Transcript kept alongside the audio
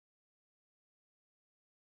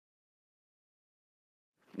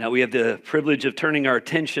Now we have the privilege of turning our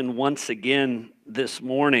attention once again this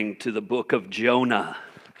morning to the book of Jonah.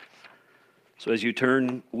 So as you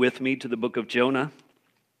turn with me to the book of Jonah,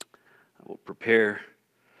 I will prepare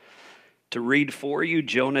to read for you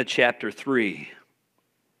Jonah chapter 3.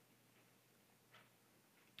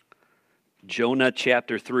 Jonah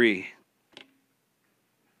chapter 3.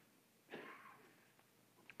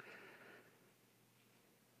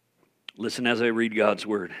 Listen as I read God's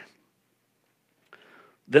word.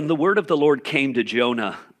 Then the word of the Lord came to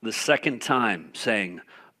Jonah the second time, saying,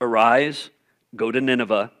 Arise, go to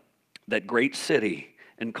Nineveh, that great city,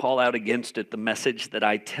 and call out against it the message that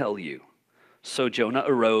I tell you. So Jonah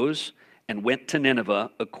arose and went to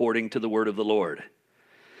Nineveh according to the word of the Lord.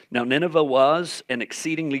 Now Nineveh was an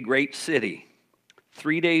exceedingly great city,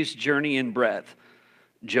 3 days' journey in breadth.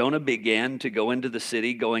 Jonah began to go into the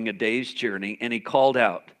city, going a day's journey, and he called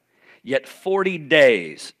out, Yet 40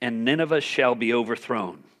 days, and Nineveh shall be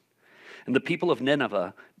overthrown. And the people of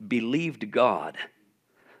Nineveh believed God.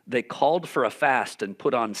 They called for a fast and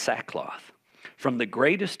put on sackcloth, from the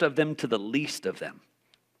greatest of them to the least of them.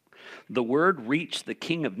 The word reached the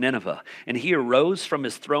king of Nineveh, and he arose from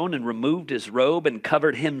his throne and removed his robe and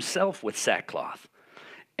covered himself with sackcloth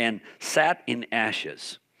and sat in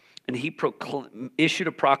ashes. And he issued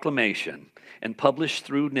a proclamation and published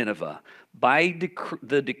through Nineveh, by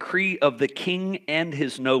the decree of the king and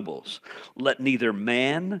his nobles, let neither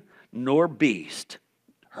man nor beast,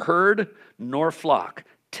 herd nor flock,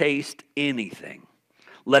 taste anything.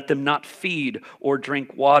 Let them not feed or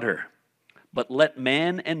drink water, but let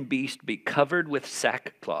man and beast be covered with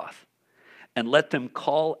sackcloth, and let them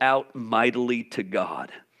call out mightily to God.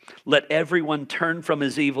 Let everyone turn from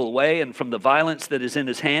his evil way and from the violence that is in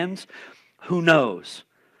his hands. Who knows?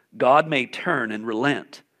 God may turn and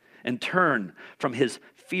relent and turn from his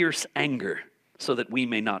fierce anger so that we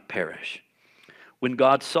may not perish. When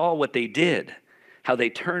God saw what they did, how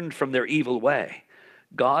they turned from their evil way,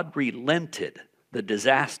 God relented the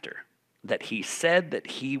disaster that he said that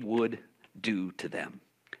he would do to them,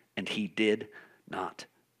 and he did not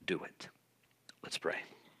do it. Let's pray.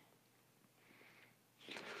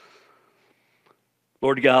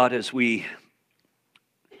 Lord God, as we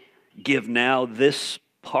give now this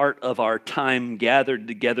part of our time gathered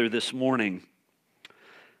together this morning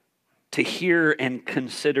to hear and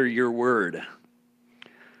consider your word.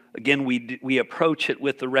 Again, we approach it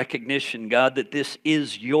with the recognition, God, that this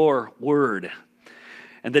is your word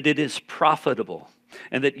and that it is profitable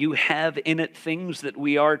and that you have in it things that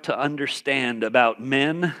we are to understand about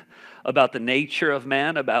men, about the nature of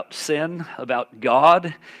man, about sin, about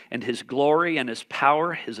God and his glory and his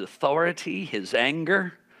power, his authority, his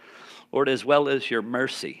anger, Lord, as well as your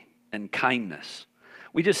mercy and kindness.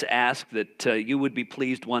 We just ask that you would be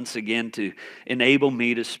pleased once again to enable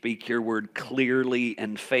me to speak your word clearly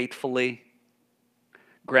and faithfully.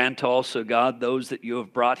 Grant also, God, those that you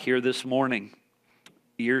have brought here this morning,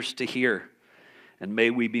 ears to hear, and may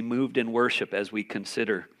we be moved in worship as we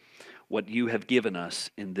consider what you have given us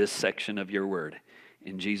in this section of your word.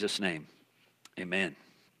 In Jesus' name, amen.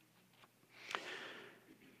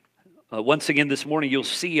 Once again this morning, you'll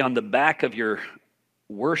see on the back of your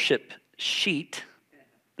worship sheet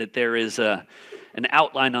that there is an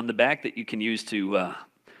outline on the back that you can use to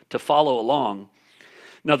follow along.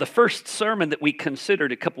 Now, the first sermon that we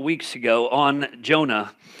considered a couple weeks ago on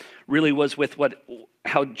Jonah really was with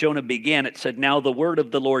how Jonah began. It said, "Now the word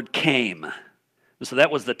of the Lord came." So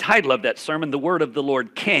that was the title of that sermon, "The word of the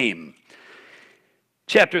Lord came."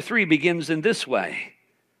 Chapter 3 begins in this way.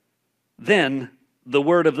 Then the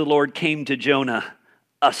word of the Lord came to Jonah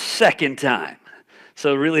a second time.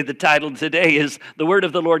 So really the title today is "The word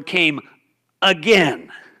of the Lord came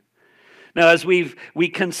again." Now, as we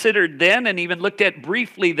considered then and even looked at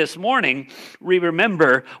briefly this morning, we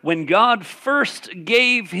remember when God first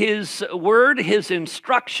gave his word, his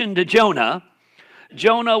instruction to Jonah,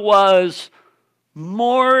 Jonah was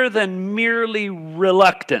more than merely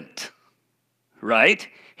reluctant, right?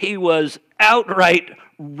 He was outright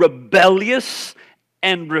rebellious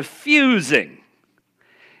and refusing.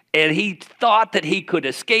 And he thought that he could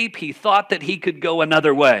escape. He thought that he could go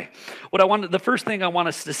another way. The first thing I want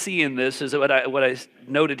us to see in this is what I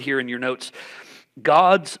noted here in your notes: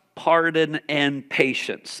 God's pardon and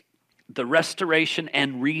patience, the restoration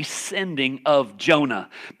and resending of Jonah.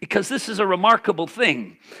 Because this is a remarkable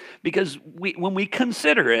thing. Because when we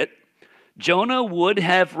consider it, Jonah would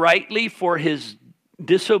have rightly, for his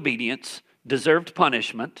disobedience, deserved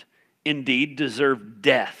punishment, indeed deserved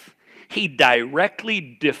death. He directly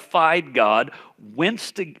defied God,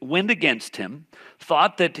 went against him,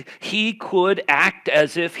 thought that he could act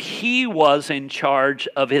as if he was in charge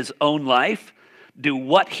of his own life, do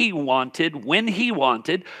what he wanted,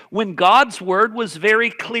 when God's word was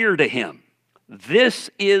very clear to him. This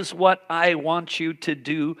is what I want you to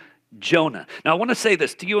do, Jonah. Now, I want to say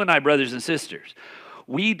this to you and I, brothers and sisters.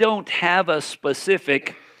 We don't have a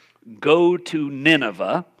specific go to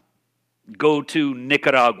Nineveh, go to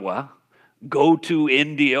Nicaragua, go to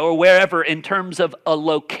India, or wherever in terms of a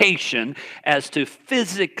location as to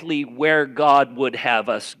physically where God would have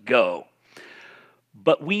us go.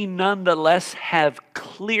 But we nonetheless have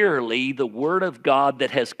clearly the Word of God that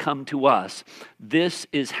has come to us. This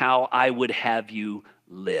is how I would have you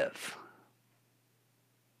live.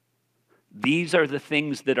 These are the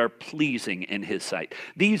things that are pleasing in His sight.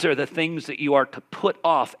 These are the things that you are to put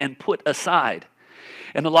off and put aside.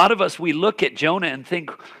 And a lot of us, we look at Jonah and think,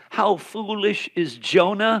 how foolish is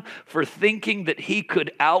Jonah for thinking that he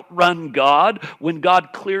could outrun God when God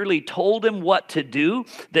clearly told him what to do,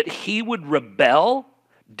 that he would rebel,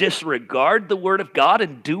 disregard the word of God,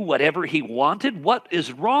 and do whatever he wanted? What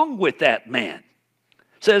is wrong with that man?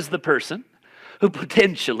 Says the person who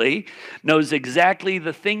potentially knows exactly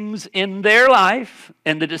the things in their life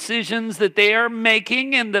and the decisions that they are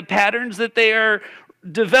making and the patterns that they are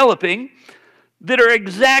developing that are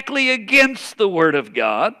exactly against the Word of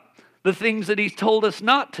God, the things that He's told us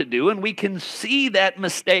not to do. And we can see that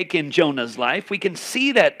mistake in Jonah's life. We can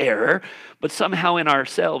see that error, but somehow in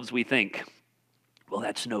ourselves we think, well,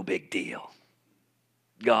 that's no big deal.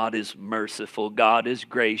 God is merciful, God is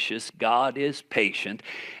gracious, God is patient,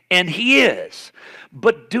 and He is.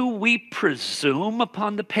 But do we presume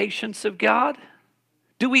upon the patience of God?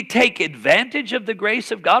 Do we take advantage of the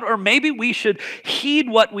grace of God? Or maybe we should heed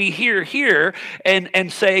what we hear here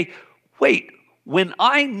and say, wait, when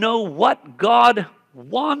I know what God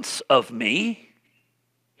wants of me,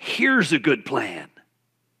 here's a good plan.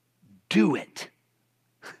 Do it.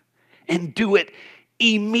 And do it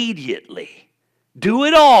immediately. Do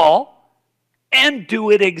it all and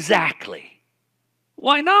do it exactly.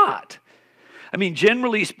 Why not? I mean,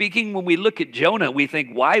 generally speaking, when we look at Jonah, we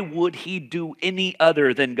think, why would he do any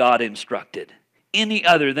other than God instructed? Any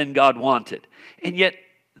other than God wanted? And yet,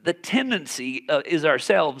 the tendency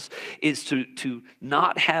is to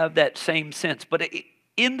not have that same sense. But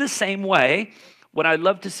in the same way, what I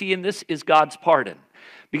love to see in this is God's pardon.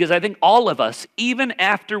 Because I think all of us, even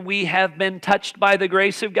after we have been touched by the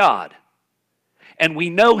grace of God, and we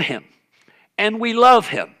know Him, and we love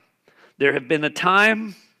Him, there have been a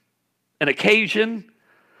time, an occasion,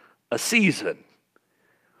 a season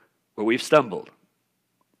where we've stumbled,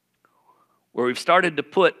 where we've started to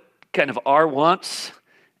put kind of our wants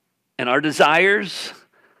and our desires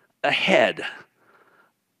ahead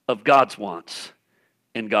of God's wants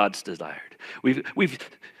and God's desired. We've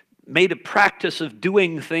made a practice of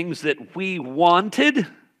doing things that we wanted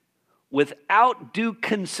without due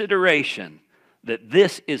consideration that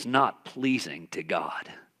this is not pleasing to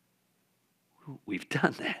God. We've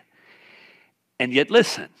done that. And yet,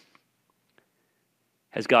 listen,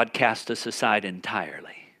 has God cast us aside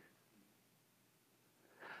entirely?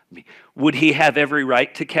 I mean, would He have every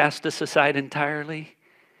right to cast us aside entirely?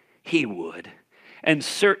 He would. And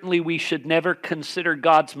certainly we should never consider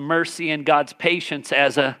God's mercy and God's patience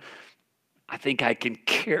as I think I can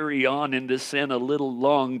carry on in this sin a little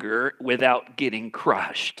longer without getting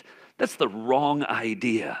crushed. That's the wrong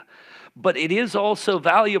idea. But it is also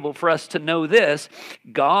valuable for us to know this: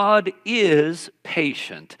 God is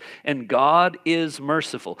patient and God is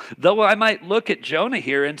merciful. Though I might look at Jonah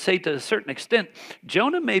here and say to a certain extent,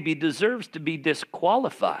 Jonah maybe deserves to be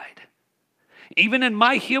disqualified. Even in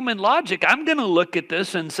my human logic, I'm going to look at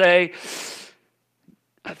this and say,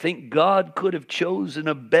 I think God could have chosen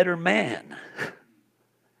a better man.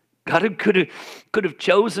 God could have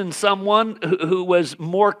chosen someone who was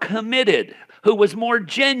more committed, who was more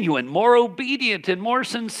genuine, more obedient, and more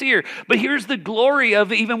sincere. But here's the glory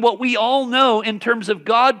of even what we all know in terms of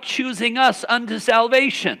God choosing us unto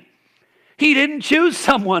salvation. He didn't choose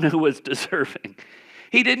someone who was deserving.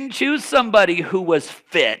 He didn't choose somebody who was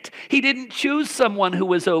fit. He didn't choose someone who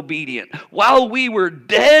was obedient. While we were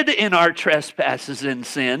dead in our trespasses and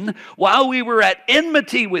sin, while we were at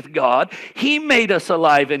enmity with God, He made us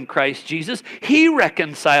alive in Christ Jesus. He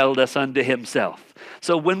reconciled us unto Himself.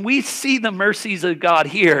 So when we see the mercies of God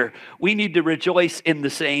here, we need to rejoice in the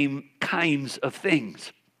same kinds of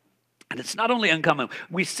things. And it's not only uncommon.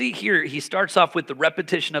 We see here, he starts off with the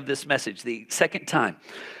repetition of this message, the second time.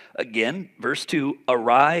 Again, verse 2,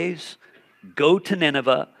 arise, go to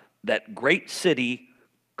Nineveh, that great city,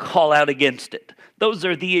 call out against it. Those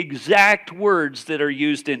are the exact words that are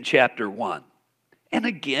used in chapter 1. And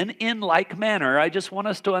again, in like manner, I just want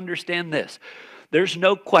us to understand this. There's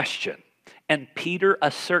no question, And Peter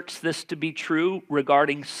asserts this to be true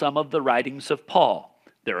regarding some of the writings of Paul.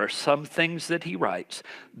 There are some things that he writes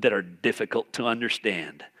that are difficult to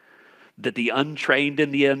understand, that the untrained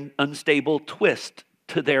and the unstable twist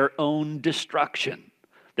to their own destruction.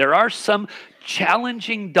 There are some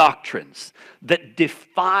challenging doctrines that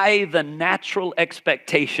defy the natural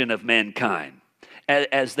expectation of mankind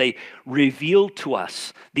as they reveal to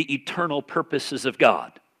us the eternal purposes of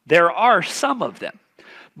God. There are some of them.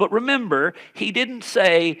 But remember, he didn't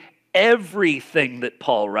say everything that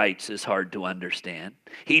Paul writes is hard to understand.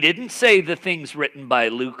 He didn't say the things written by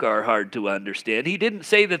Luke are hard to understand. He didn't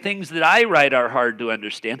say the things that I write are hard to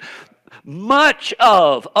understand. Much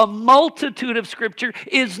of a multitude of Scripture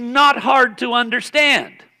is not hard to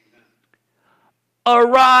understand.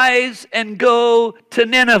 Arise and go to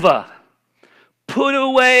Nineveh. Put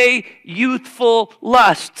away youthful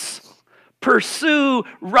lusts. Pursue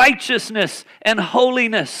righteousness and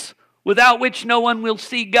holiness, without which no one will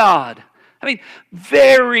see God. I mean,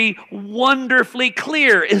 very wonderfully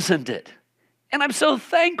clear, isn't it? And I'm so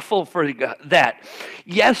thankful for that.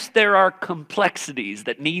 Yes, there are complexities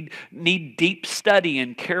that need deep study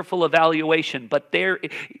and careful evaluation, but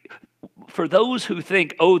for those who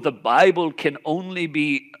think, oh, the Bible can only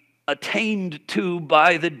be attained to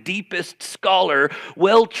by the deepest scholar,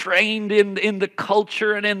 well trained in the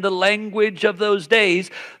culture and in the language of those days,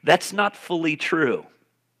 that's not fully true.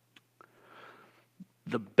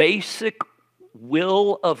 The basic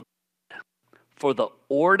will of God for the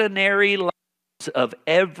ordinary lives of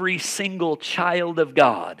every single child of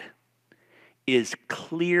God is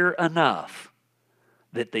clear enough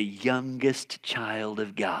that the youngest child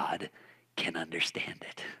of God can understand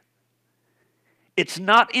it. It's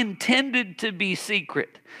not intended to be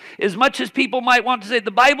secret. As much as people might want to say,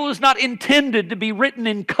 the Bible is not intended to be written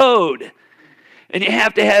in code. And you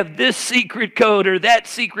have to have this secret code or that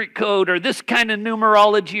secret code or this kind of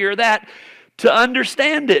numerology or that to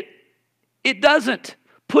understand it. It doesn't.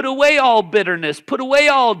 Put away all bitterness. Put away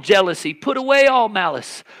all jealousy. Put away all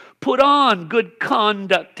malice. Put on good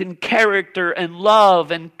conduct and character and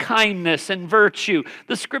love and kindness and virtue.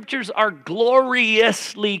 The Scriptures are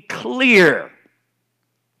gloriously clear.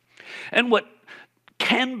 And what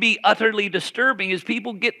can be utterly disturbing is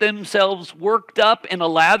people get themselves worked up in a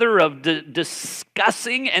lather of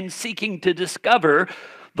discussing and seeking to discover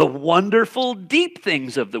the wonderful deep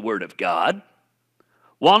things of the Word of God,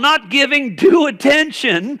 while not giving due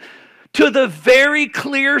attention to the very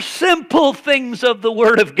clear, simple things of the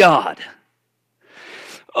Word of God.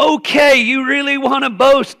 Okay, you really want to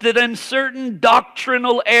boast that in certain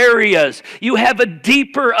doctrinal areas you have a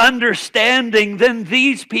deeper understanding than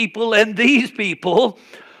these people and these people.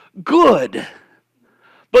 Good.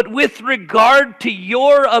 But with regard to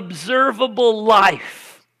your observable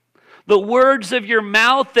life, the words of your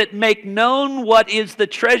mouth that make known what is the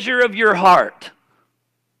treasure of your heart,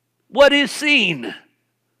 what is seen?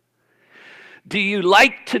 Do you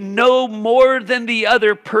like to know more than the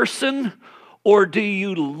other person? Or do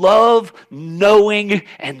you love knowing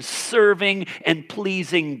and serving and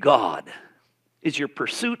pleasing God? Is your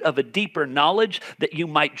pursuit of a deeper knowledge that you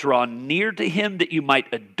might draw near to Him, that you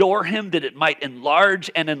might adore Him, that it might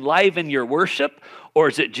enlarge and enliven your worship? Or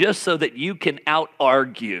is it just so that you can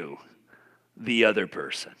out-argue the other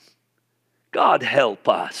person? God help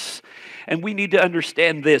us. And we need to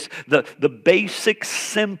understand this. The basic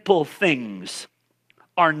simple things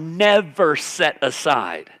are never set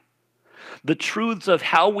aside. The truths of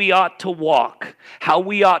how we ought to walk, how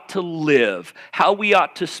we ought to live, how we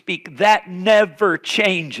ought to speak, that never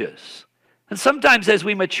changes. And sometimes as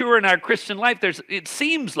we mature in our Christian life, it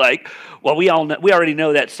seems like, well, we already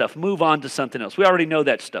know that stuff. Move on to something else. We already know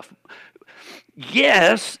that stuff.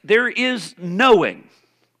 Yes, there is knowing,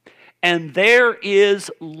 and there is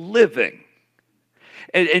living.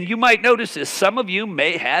 And you might notice this. Some of you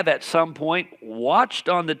may have at some point watched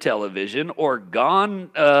on the television or gone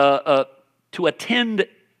to attend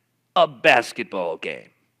a basketball game.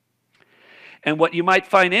 And what you might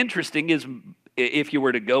find interesting is if you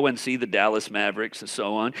were to go and see the Dallas Mavericks and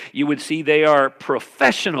so on, you would see they are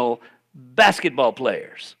professional basketball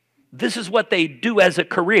players. This is what they do as a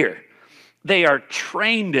career. They are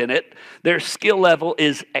trained in it. Their skill level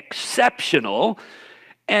is exceptional.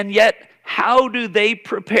 And yet, how do they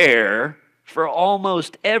prepare for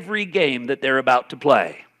almost every game that they're about to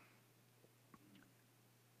play?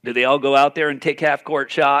 Do they all go out there and take half-court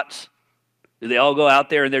shots? Do they all go out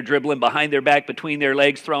there and they're dribbling behind their back, between their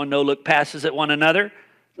legs, throwing no-look passes at one another?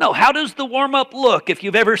 No. How does the warm-up look if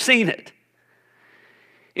you've ever seen it?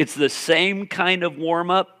 It's the same kind of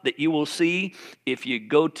warm-up that you will see if you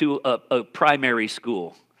go to a primary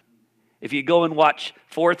school. If you go and watch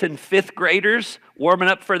 4th and 5th graders warming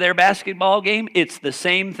up for their basketball game, it's the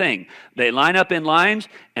same thing. They line up in lines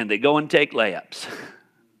and they go and take layups.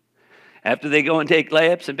 After they go and take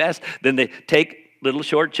layups and then they take little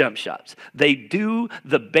short jump shots. They do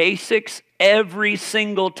the basics every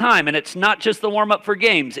single time. And it's not just the warm-up for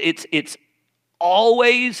games. It's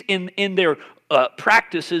always in their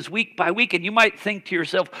practices week by week. And you might think to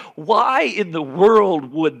yourself, why in the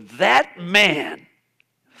world would that man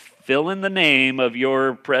fill in the name of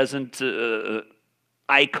your present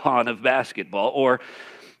icon of basketball or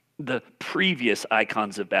the previous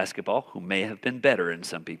icons of basketball, who may have been better in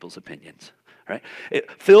some people's opinions, right?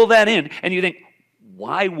 Fill that in, and you think,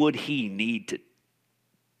 why would he need to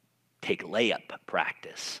take layup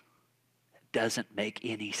practice? It doesn't make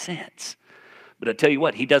any sense. But I tell you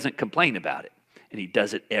what, he doesn't complain about it, and he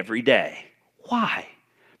does it every day. Why?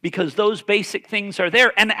 Because those basic things are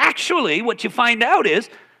there, and actually what you find out is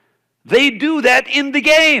they do that in the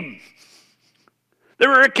game.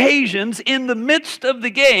 There are occasions in the midst of the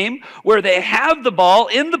game where they have the ball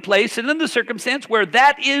in the place and in the circumstance where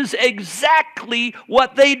that is exactly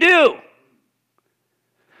what they do.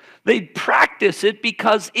 They practice it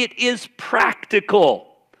because it is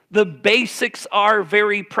practical. The basics are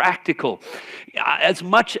very practical. As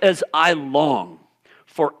much as I long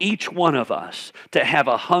for each one of us to have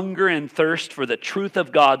a hunger and thirst for the truth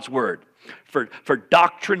of God's word, for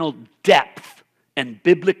doctrinal depth and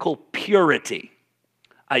biblical purity,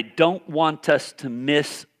 I don't want us to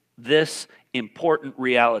miss this important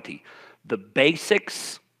reality. The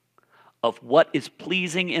basics of what is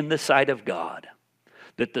pleasing in the sight of God.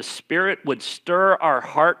 That the Spirit would stir our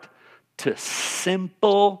heart to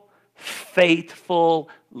simple, faithful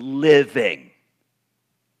living.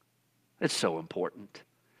 It's so important.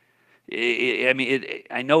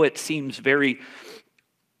 I know it seems very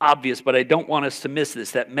obvious, but I don't want us to miss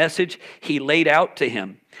this. That message he laid out to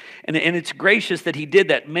him. And it's gracious that he did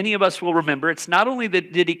that. Many of us will remember, it's not only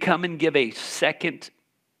that did he come and give a second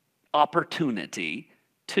opportunity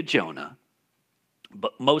to Jonah,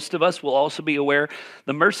 but most of us will also be aware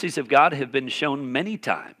the mercies of God have been shown many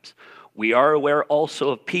times. We are aware also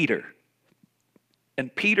of Peter.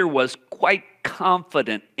 And Peter was quite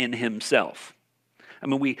confident in himself. I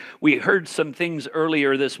mean, we heard some things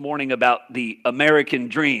earlier this morning about the American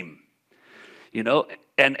dream, you know,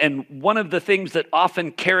 and one of the things that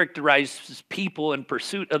often characterizes people in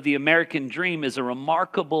pursuit of the American dream is a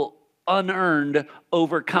remarkable unearned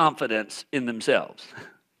overconfidence in themselves.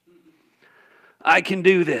 I can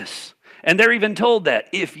do this. And they're even told that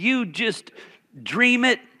if you just dream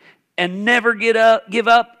it and never give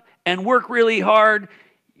up and work really hard,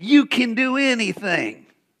 you can do anything.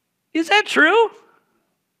 Is that true?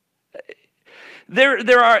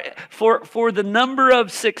 There are, for the number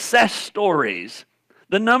of success stories,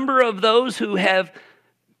 the number of those who have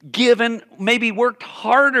given, maybe worked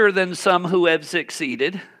harder than some who have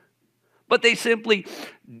succeeded, but they simply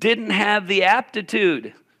didn't have the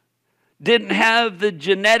aptitude, didn't have the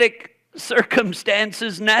genetic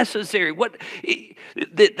circumstances necessary.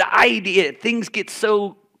 The idea, things get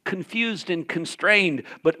so confused and constrained,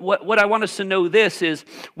 but what I want us to know this is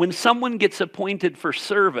when someone gets appointed for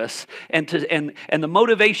service and the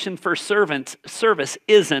motivation for service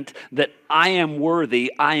isn't that I am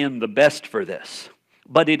worthy, I am the best for this,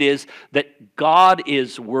 but it is that God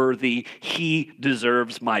is worthy, He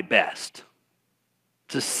deserves my best.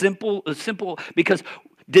 It's a simple, because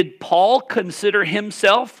did Paul consider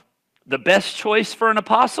himself the best choice for an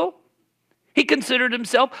apostle? He considered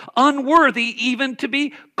himself unworthy even to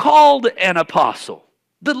be called an apostle,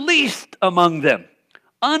 the least among them,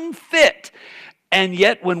 unfit. And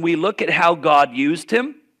yet when we look at how God used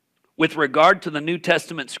him with regard to the New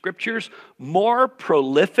Testament scriptures, more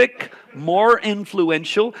prolific, more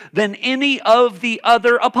influential than any of the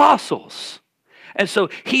other apostles. And so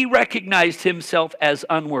he recognized himself as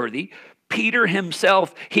unworthy. Peter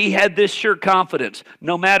himself, he had this sure confidence,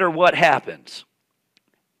 no matter what happens.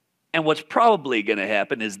 And what's probably going to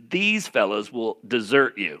happen is these fellows will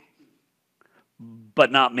desert you,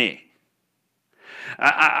 but not me.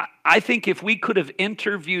 I think if we could have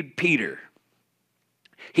interviewed Peter,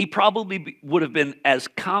 he probably would have been as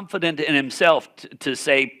confident in himself to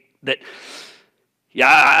say that,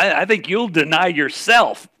 yeah, I think you'll deny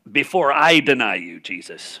yourself before I deny you,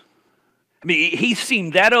 Jesus. I mean, he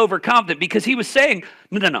seemed that overconfident because he was saying,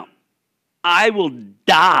 no, I will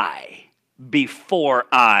die before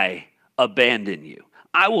I abandon you.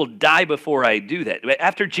 I will die before I do that.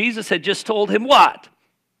 After Jesus had just told him what?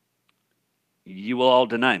 You will all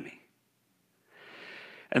deny me.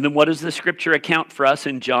 And then what does the scripture account for us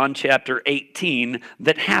in John chapter 18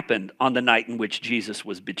 that happened on the night in which Jesus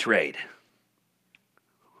was betrayed?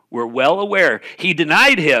 We're well aware. He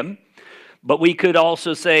denied him, but we could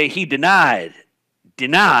also say he denied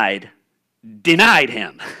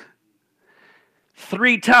him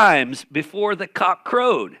 3 times before the cock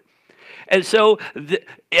crowed. And so,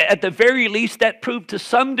 at the very least, that proved to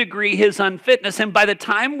some degree his unfitness. And by the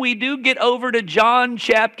time we do get over to John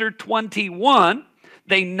chapter 21,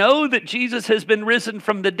 they know that Jesus has been risen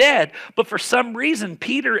from the dead. But for some reason,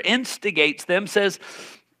 Peter instigates them, says,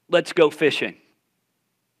 let's go fishing.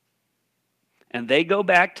 And they go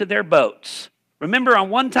back to their boats. Remember, on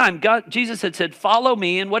one time, Jesus had said, follow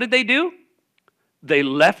me. And what did they do? They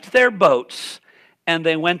left their boats and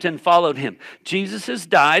they went and followed him. Jesus has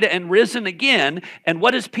died and risen again. And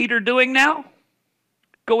what is Peter doing now?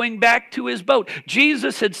 Going back to his boat.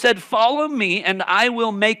 Jesus had said, follow me and I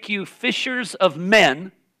will make you fishers of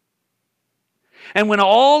men. And when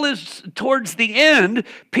all is towards the end,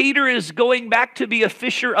 Peter is going back to be a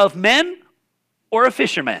fisher of men or a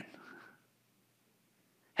fisherman.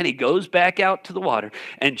 And he goes back out to the water.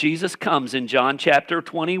 And Jesus comes in John chapter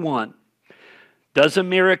 21, does a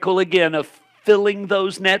miracle again of filling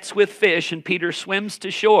those nets with fish, and Peter swims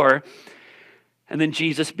to shore. And then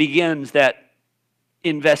Jesus begins that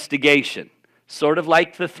investigation. Sort of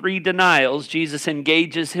like the 3 denials, Jesus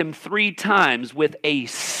engages him 3 times with a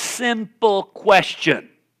simple question.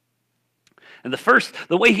 And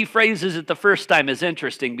the way he phrases it the first time is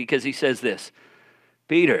interesting because he says this,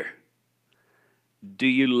 Peter, do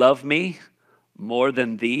you love me more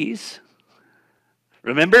than these?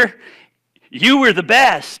 Remember? You were the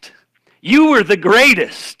best. You were the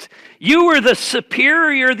greatest. You were the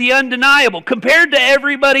superior, the undeniable. Compared to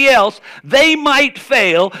everybody else, they might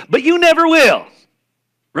fail, but you never will.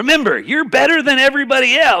 Remember, you're better than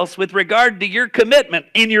everybody else with regard to your commitment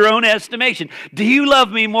in your own estimation. Do you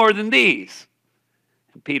love me more than these?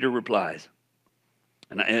 And Peter replies,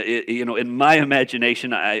 and in my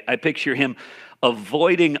imagination, I picture him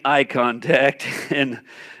avoiding eye contact, and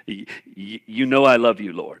you know I love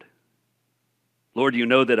you, Lord. Lord, you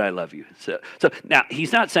know that I love you. So now,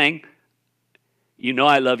 he's not saying, you know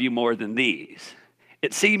I love you more than these.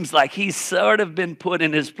 It seems like he's sort of been put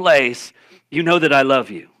in his place, you know that I love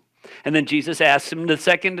you. And then Jesus asks him the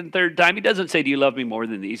second and third time. He doesn't say, do you love me more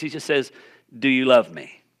than these? He just says, do you love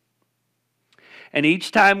me? And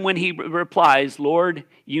each time when he replies, Lord,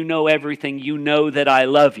 you know everything, you know that I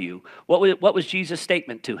love you, what was Jesus'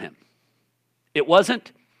 statement to him? It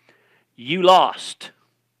wasn't, you lost.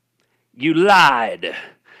 You lied.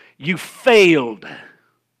 You failed.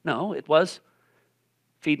 No, it was,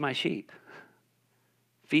 feed my sheep.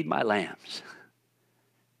 Feed my lambs.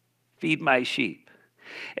 Feed my sheep.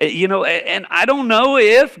 And I don't know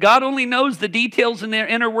if God only knows the details and their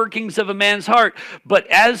inner workings of a man's heart, but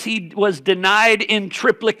as he was denied in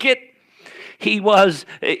triplicate, he was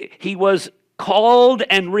called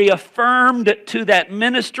and reaffirmed to that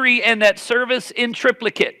ministry and that service in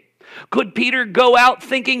triplicate. Could Peter go out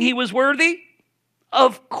thinking he was worthy?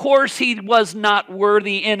 Of course he was not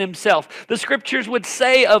worthy in himself. The scriptures would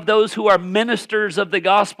say of those who are ministers of the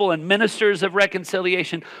gospel and ministers of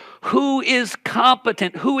reconciliation, who is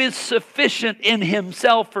competent, who is sufficient in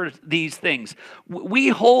himself for these things. We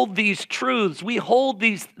hold these truths, we hold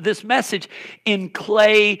this message in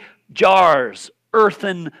clay jars,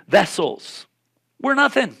 earthen vessels. We're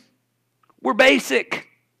nothing. We're basic.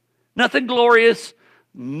 Nothing glorious,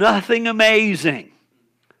 nothing amazing.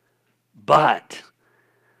 But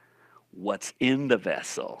what's in the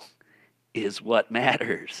vessel is what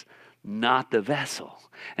matters, not the vessel.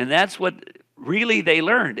 And that's what really they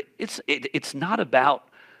learned. It's not about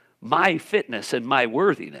my fitness and my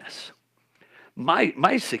worthiness.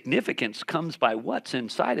 My significance comes by what's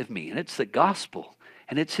inside of me, and it's the gospel,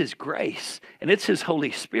 and it's His grace, and it's His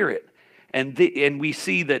Holy Spirit. And we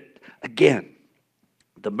see that, again,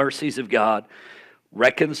 the mercies of God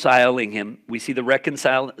reconciling him. We see the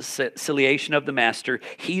reconciliation of the master.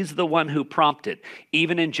 He's the one who prompted.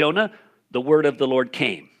 Even in Jonah, the word of the Lord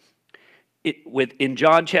came. In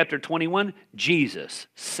John chapter 21, Jesus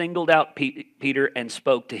singled out Peter and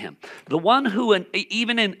spoke to him. The one who,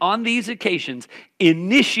 on these occasions,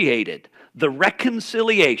 initiated the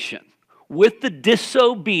reconciliation with the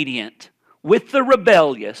disobedient, with the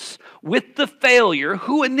rebellious, with the failure.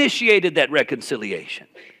 Who initiated that reconciliation?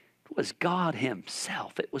 It was God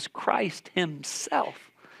Himself. It was Christ Himself.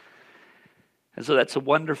 And so that's a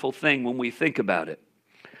wonderful thing when we think about it.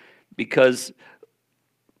 Because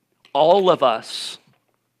all of us,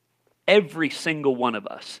 every single one of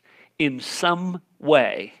us, in some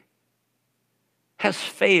way, has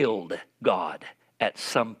failed God at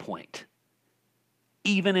some point.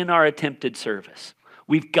 Even in our attempted service.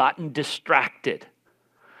 We've gotten distracted.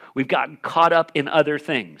 We've gotten caught up in other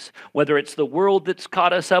things, whether it's the world that's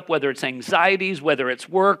caught us up, whether it's anxieties, whether it's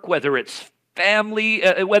work, whether it's family,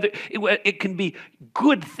 whether it can be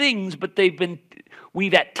good things, but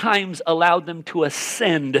we've at times allowed them to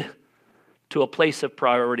ascend to a place of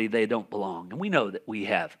priority they don't belong. And we know that we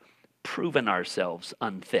have proven ourselves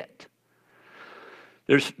unfit.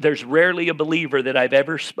 There's rarely a believer that I've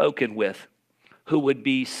ever spoken with who would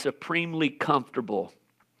be supremely comfortable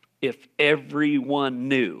if everyone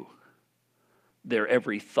knew their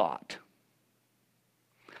every thought.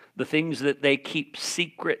 The things that they keep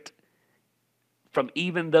secret from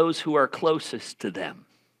even those who are closest to them.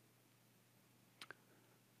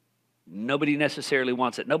 Nobody necessarily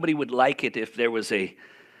wants it. Nobody would like it if there was a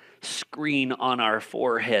screen on our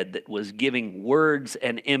forehead that was giving words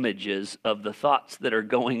and images of the thoughts that are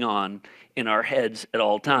going on in our heads at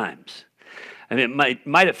all times. I mean, it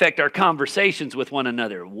might affect our conversations with one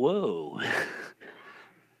another. Whoa.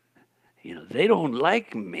 They don't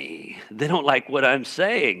like me. They don't like what I'm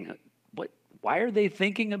saying. Why are they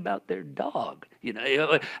thinking about their dog?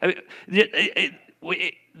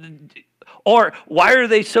 Or why are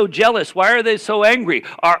they so jealous? Why are they so angry?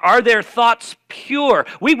 Are their thoughts pure?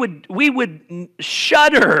 We would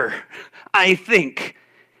shudder, I think,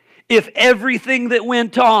 if everything that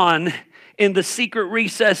went on in the secret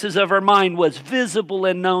recesses of our mind was visible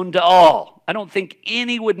and known to all. I don't think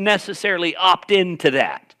any would necessarily opt into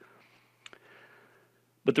that.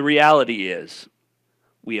 But the reality is,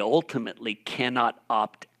 we ultimately cannot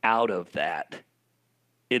opt out of that.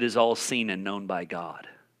 It is all seen and known by God.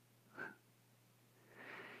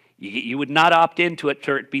 You would not opt into it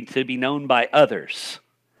for it to be known by others.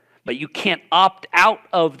 But you can't opt out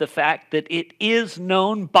of the fact that it is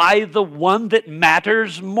known by the one that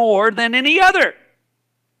matters more than any other.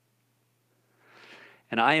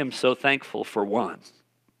 And I am so thankful for one,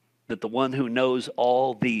 that the one who knows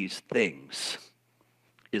all these things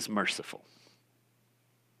is merciful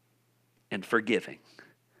and forgiving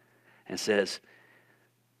and says,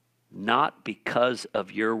 not because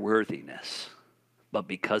of your worthiness, but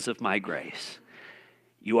because of my grace,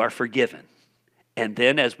 you are forgiven. And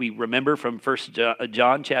then as we remember from 1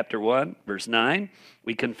 John chapter 1, verse 9,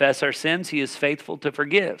 we confess our sins, he is faithful to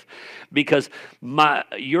forgive. Because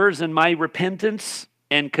yours and my repentance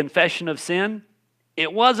and confession of sin,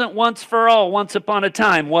 it wasn't once for all, once upon a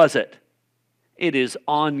time, was it? It is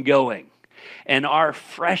ongoing. And our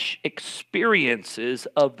fresh experiences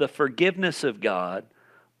of the forgiveness of God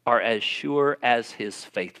are as sure as his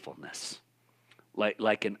faithfulness.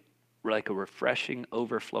 Like a refreshing,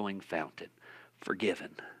 overflowing fountain.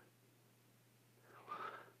 Forgiven.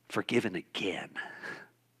 Forgiven again.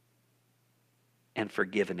 And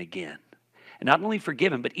forgiven again. And not only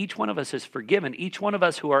forgiven, but each one of us is forgiven. Each one of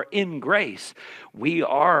us who are in grace, we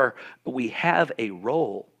have a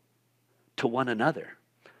role to one another,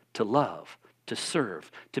 to love, to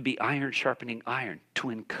serve, to be iron sharpening iron, to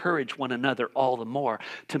encourage one another all the more,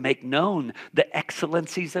 to make known the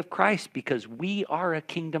excellencies of Christ, because we are a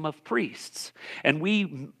kingdom of priests. And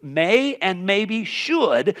we may and maybe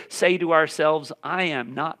should say to ourselves, I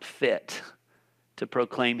am not fit to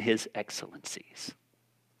proclaim his excellencies.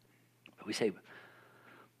 We say,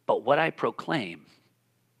 but what I proclaim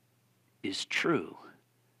is true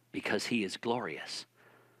because he is glorious.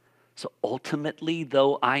 So ultimately,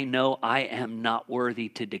 though I know I am not worthy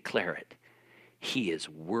to declare it, he is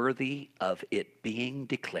worthy of it being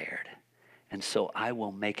declared. And so I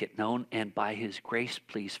will make it known, and by his grace,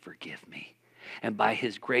 please forgive me. And by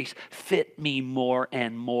his grace, fit me more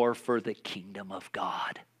and more for the kingdom of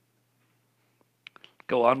God.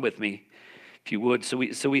 Go on with me, if you would. So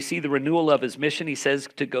we see the renewal of his mission. He says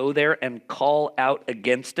to go there and call out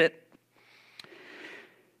against it.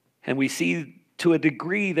 And we see to a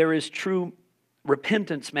degree there is true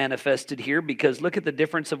repentance manifested here, because look at the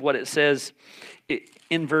difference of what it says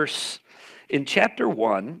in chapter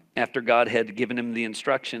 1, after God had given him the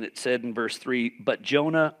instruction, it said in verse 3, but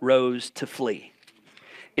Jonah rose to flee.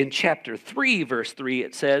 In chapter 3, verse 3,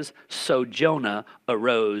 it says, so Jonah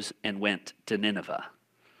arose and went to Nineveh.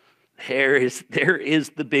 There is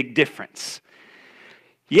the big difference.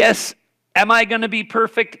 Yes, am I going to be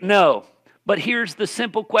perfect? No. But here's the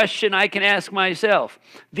simple question I can ask myself.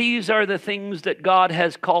 These are the things that God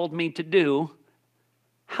has called me to do.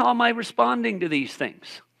 How am I responding to these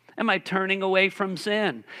things? Am I turning away from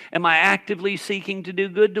sin? Am I actively seeking to do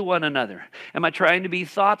good to one another? Am I trying to be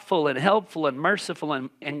thoughtful and helpful and merciful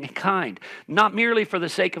and kind? Not merely for the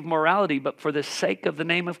sake of morality, but for the sake of the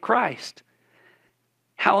name of Christ.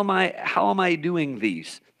 How am I doing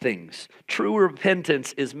these things? True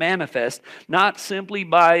repentance is manifest not simply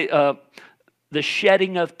by the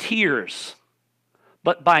shedding of tears,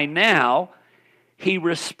 But by now, he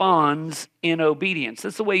responds in obedience.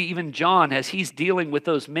 That's the way even John, as he's dealing with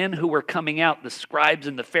those men who were coming out, the scribes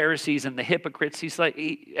and the Pharisees and the hypocrites, he's like,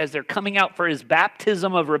 as they're coming out for his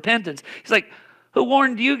baptism of repentance, he's like, who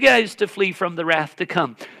warned you guys to flee from the wrath to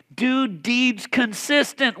come? Do deeds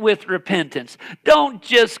consistent with repentance. Don't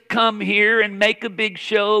just come here and make a big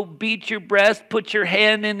show, beat your breast, put your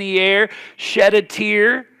hand in the air, shed a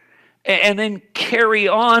tear, and then carry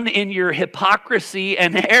on in your hypocrisy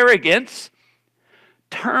and arrogance.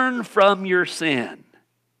 Turn from your sin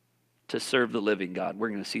to serve the living God. We're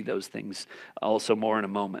going to see those things also more in a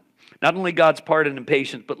moment. Not only God's pardon and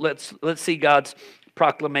patience, but let's see God's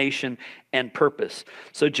proclamation and purpose.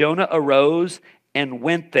 So Jonah arose and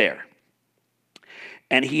went there.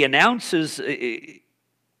 And he announces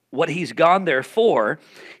what he's gone there for.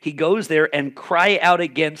 He goes there and cry out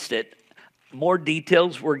against it. More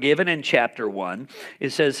details were given in chapter 1. It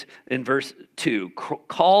says in verse 2,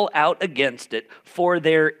 call out against it, for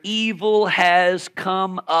their evil has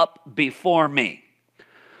come up before me.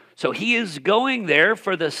 So he is going there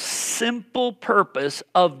for the simple purpose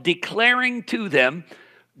of declaring to them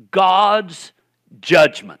God's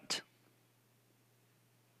judgment.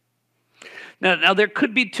 Now there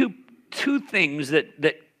could be two things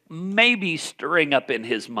that may be stirring up in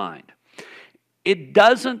his mind. It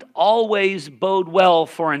doesn't always bode well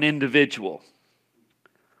for an individual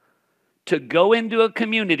to go into a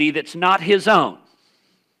community that's not his own.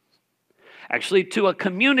 Actually, to a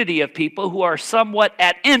community of people who are somewhat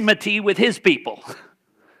at enmity with his people.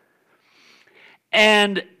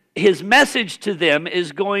 And his message to them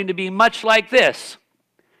is going to be much like this.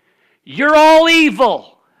 You're all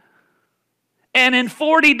evil. And in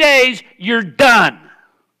 40 days, you're done.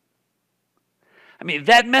 I mean,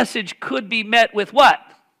 that message could be met with what?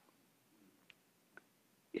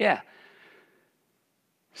 Yeah.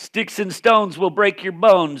 Sticks and stones will break your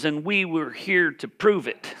bones, and we were here to prove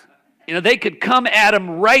it. You know, they could come at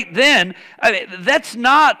him right then. I mean, that's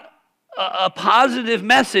not a positive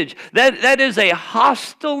message. That is a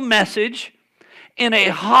hostile message in a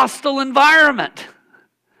hostile environment.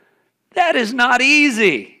 That is not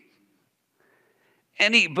easy.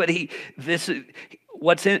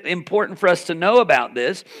 What's important for us to know about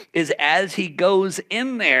this is as he goes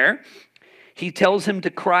in there, he tells him to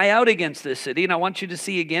cry out against this city. And I want you to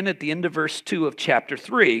see again at the end of verse 2 of chapter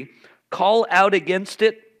 3, call out against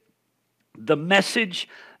it the message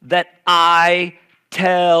that I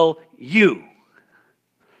tell you.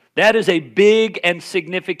 That is a big and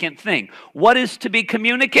significant thing. What is to be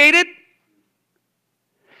communicated?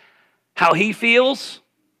 How he feels?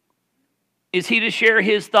 Is he to share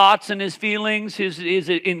his thoughts and his feelings, his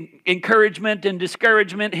encouragement and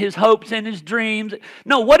discouragement, his hopes and his dreams?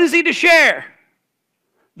 No, what is he to share?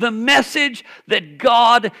 The message that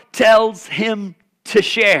God tells him to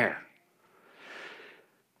share.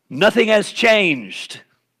 Nothing has changed.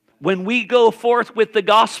 When we go forth with the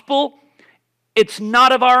gospel, it's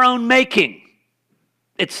not of our own making.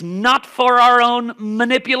 It's not for our own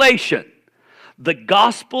manipulation. The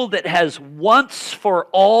gospel that has once for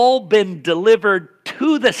all been delivered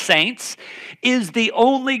to the saints is the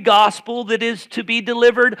only gospel that is to be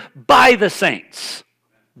delivered by the saints.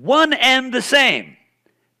 One and the same.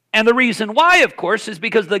 And the reason why, of course, is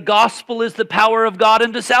because the gospel is the power of God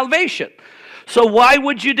unto salvation. So why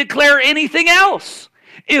would you declare anything else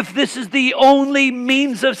if this is the only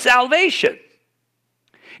means of salvation?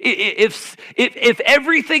 If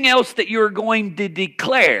everything else that you're going to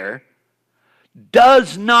declare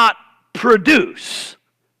does not produce,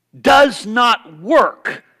 does not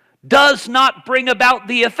work, does not bring about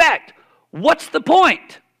the effect, what's the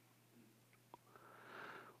point?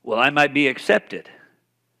 Well, I might be accepted.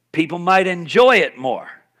 People might enjoy it more.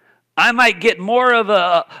 I might get more of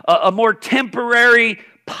a more temporary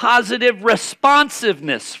positive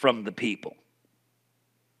responsiveness from the people.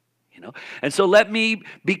 You know? And so let me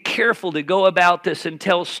be careful to go about this and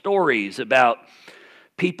tell stories about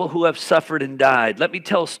people who have suffered and died. Let me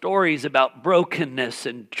tell stories about brokenness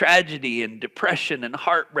and tragedy and depression and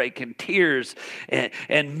heartbreak and tears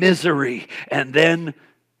and misery, and then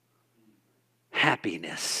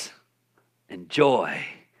happiness and joy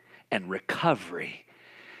and recovery.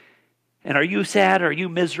 And are you sad? Are you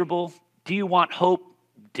miserable? Do you want hope?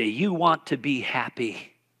 Do you want to be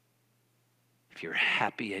happy? If you're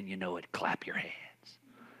happy and you know it, clap your hands.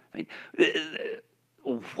 I mean,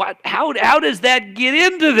 how does that get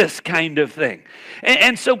into this kind of thing?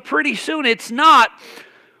 And so pretty soon it's not,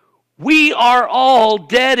 we are all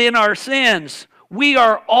dead in our sins. We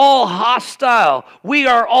are all hostile. We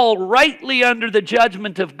are all rightly under the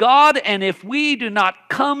judgment of God, and if we do not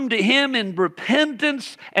come to Him in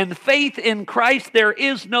repentance and faith in Christ, there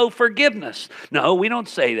is no forgiveness. No, we don't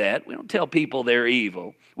say that. We don't tell people they're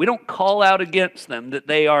evil. We don't call out against them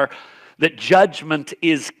that judgment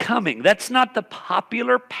is coming. That's not the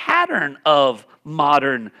popular pattern of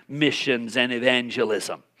modern missions and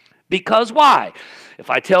evangelism. Because why? If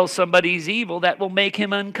I tell somebody he's evil, that will make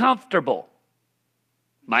him uncomfortable.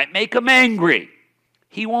 Might make him angry.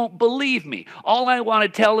 He won't believe me. All I want to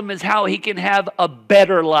tell him is how he can have a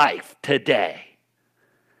better life today.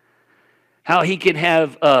 How he can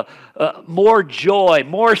have more joy,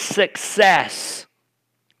 more success.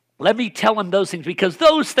 Let me tell him those things because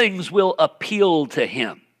those things will appeal to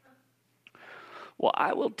him. Well,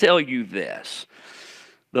 I will tell you this.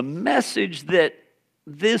 The message that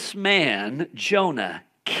this man, Jonah,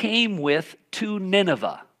 came with to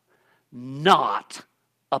Nineveh, not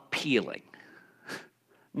appealing,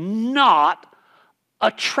 not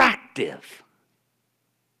attractive.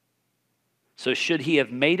 So should he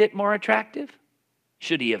have made it more attractive?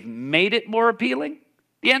 Should he have made it more appealing?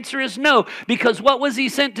 The answer is no, because what was he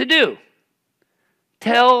sent to do?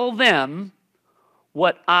 Tell them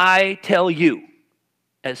what I tell you.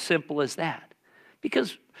 As simple as that.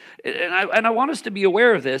 Because, and I want us to be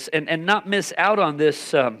aware of this and not miss out on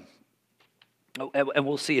this, and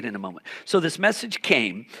we'll see it in a moment. So this message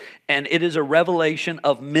came, and it is a revelation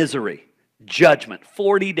of misery, judgment.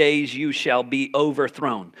 40 days you shall be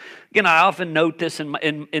overthrown. Again, I often note this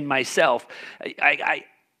in myself. I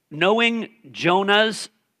knowing Jonah's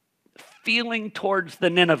feeling towards the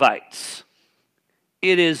Ninevites,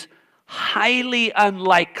 it is highly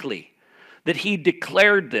unlikely that he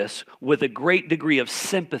declared this with a great degree of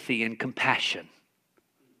sympathy and compassion.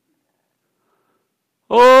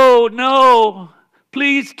 Oh, no,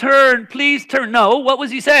 please turn, please turn. No, what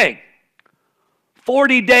was he saying?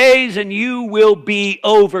 40 days and you will be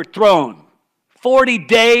overthrown. 40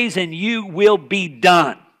 days and you will be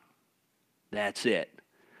done. That's it.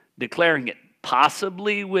 Declaring it.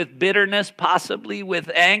 Possibly with bitterness, possibly with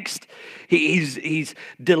angst. He's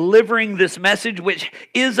delivering this message, which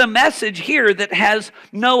is a message here that has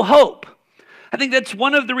no hope. I think that's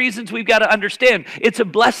one of the reasons we've got to understand. It's a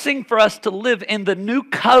blessing for us to live in the new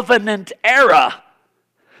covenant era.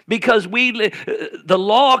 Because the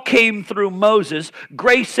law came through Moses,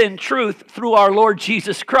 grace and truth through our Lord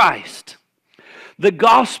Jesus Christ. The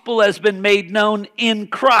gospel has been made known in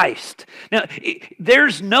Christ. Now,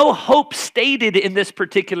 there's no hope stated in this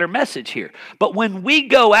particular message here. But when we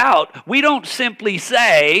go out, we don't simply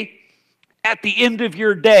say, at the end of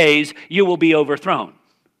your days, you will be overthrown.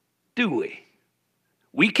 Do we?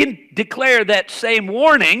 We can declare that same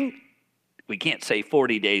warning. We can't say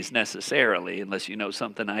 40 days necessarily, unless you know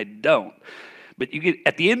something I don't. But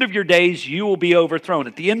at the end of your days, you will be overthrown.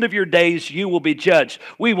 At the end of your days, you will be judged.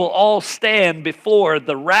 We will all stand before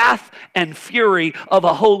the wrath and fury of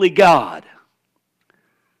a holy God.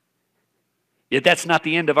 Yet that's not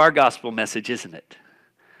the end of our gospel message, isn't it?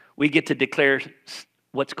 We get to declare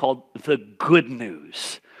what's called the good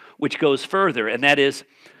news, which goes further, and that is,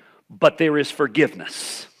 but there is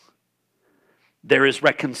forgiveness. There is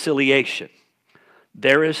reconciliation.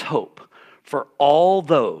 There is hope for all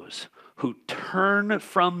those who turn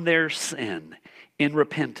from their sin in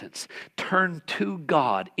repentance, turn to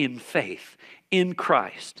God in faith in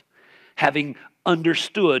Christ, having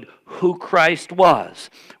understood who Christ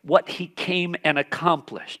was, what He came and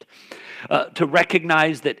accomplished, to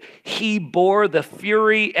recognize that He bore the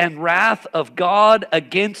fury and wrath of God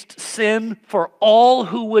against sin for all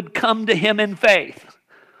who would come to Him in faith.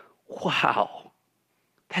 Wow,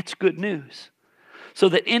 that's good news. So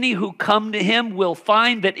that any who come to Him will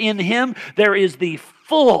find that in Him there is the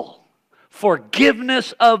full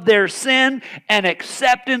forgiveness of their sin and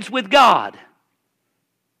acceptance with God.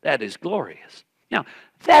 That is glorious. Now,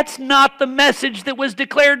 that's not the message that was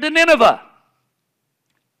declared to Nineveh.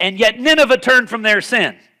 And yet Nineveh turned from their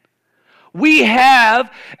sin. We have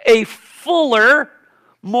a fuller,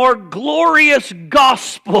 more glorious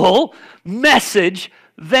gospel message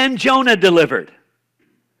than Jonah delivered.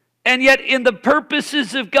 And yet, in the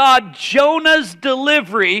purposes of God, Jonah's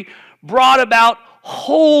delivery brought about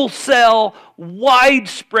wholesale,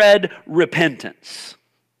 widespread repentance.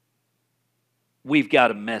 We've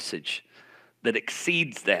got a message that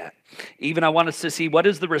exceeds that. Even I want us to see, what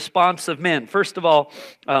is the response of men? First of all,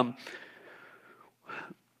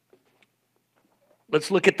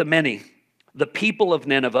 let's look at the many. The people of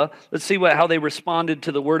Nineveh, let's see how they responded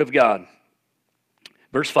to the word of God.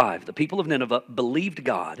 Verse 5, the people of Nineveh believed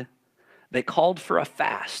God. They called for a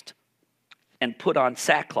fast and put on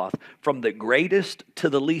sackcloth, from the greatest to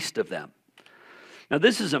the least of them. Now,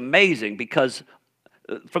 this is amazing because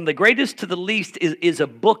from the greatest to the least is a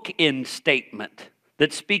bookend statement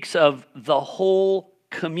that speaks of the whole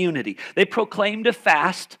community. They proclaimed a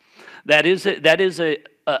fast. That is a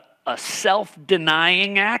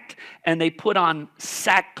self-denying act, and they put on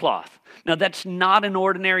sackcloth. Now, that's not an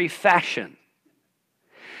ordinary fashion.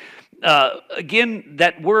 Again,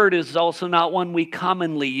 that word is also not one we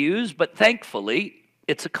commonly use, but thankfully,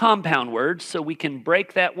 it's a compound word, so we can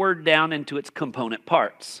break that word down into its component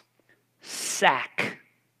parts. Sack.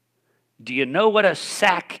 Do you know what a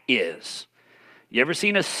sack is? You ever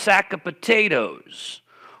seen a sack of potatoes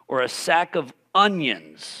or a sack of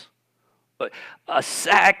onions? A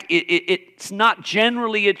sack, it's not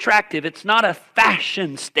generally attractive. It's not a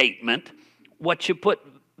fashion statement what you put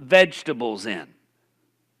vegetables in.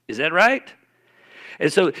 Is that right?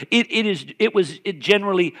 And so it was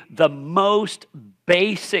generally the most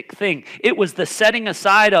basic thing. It was the setting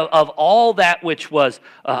aside of all that which was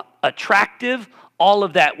attractive, all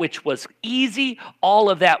of that which was easy, all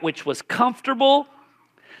of that which was comfortable.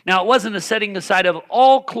 Now, it wasn't a setting aside of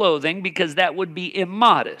all clothing because that would be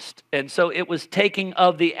immodest. And so it was taking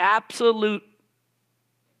of the absolute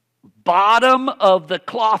bottom of the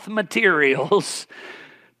cloth materials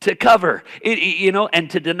to cover, and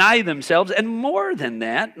to deny themselves. And more than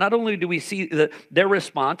that, not only do we see their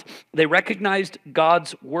response, they recognized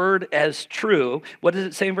God's word as true. What does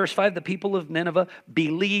it say in verse 5? The people of Nineveh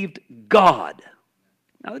believed God.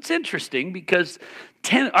 Now, it's interesting because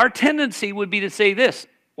our tendency would be to say this.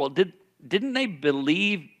 Well, didn't they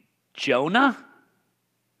believe Jonah?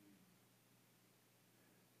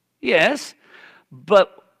 Yes,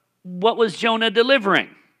 but what was Jonah delivering?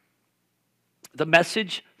 The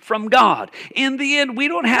message from God. In the end, we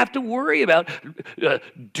don't have to worry about,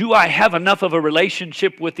 do I have enough of a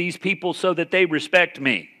relationship with these people so that they respect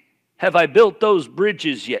me? Have I built those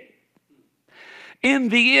bridges yet? In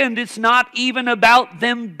the end, it's not even about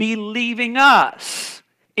them believing us.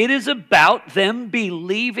 It is about them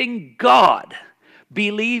believing God,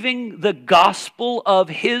 believing the gospel of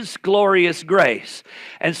His glorious grace.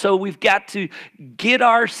 And so we've got to get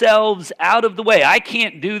ourselves out of the way. I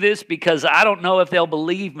can't do this because I don't know if they'll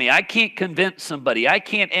believe me. I can't convince somebody. I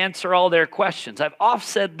can't answer all their questions. I've often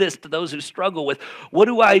said this to those who struggle with, what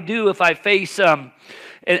do I do if I face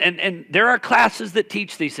and there are classes that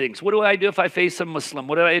teach these things. What do I do if I face a Muslim?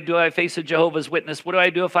 What do I do if I face a Jehovah's Witness? What do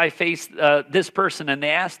I do if I face this person? And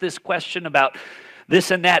they ask this question about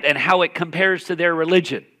this and that and how it compares to their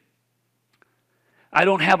religion. I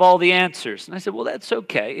don't have all the answers. And I said, well, that's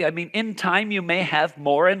okay. I mean, in time you may have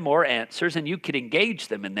more and more answers and you could engage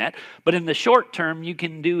them in that. But in the short term, you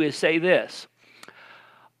can do is say this.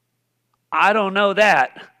 I don't know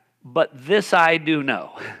that, but this I do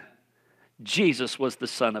know. Jesus was the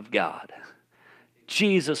Son of God.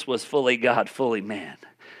 Jesus was fully God, fully man.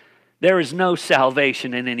 There is no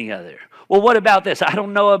salvation in any other. Well, what about this? I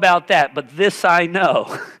don't know about that, but this I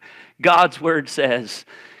know. God's word says,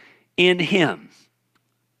 in Him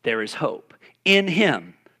there is hope. In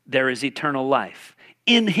Him there is eternal life.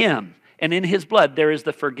 In Him and in His blood there is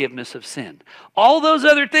the forgiveness of sin. All those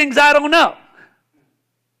other things I don't know,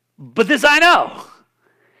 but this I know.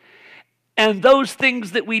 And those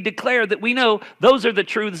things that we declare that we know, those are the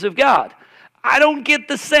truths of God. I don't get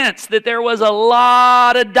the sense that there was a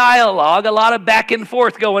lot of dialogue, a lot of back and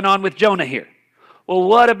forth going on with Jonah here. Well,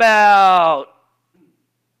 what about?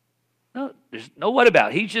 No, there's no what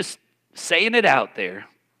about. He's just saying it out there,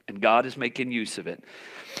 and God is making use of it.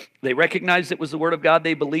 They recognized it was the word of God,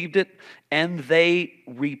 they believed it, and they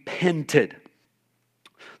repented.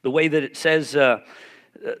 The way that it says, not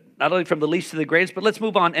only from the least to the greatest, but let's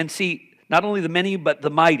move on and see not only the many, but the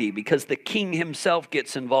mighty, because the king himself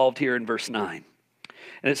gets involved here in verse 9.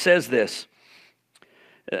 And it says this,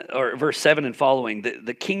 or verse 7 and following,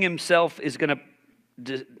 the king himself is going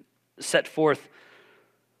to set forth,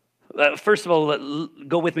 first of all,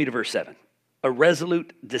 go with me to verse 7, a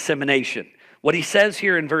resolute dissemination. What he says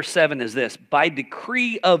here in verse 7 is this, by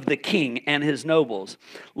decree of the king and his nobles,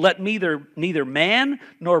 let neither man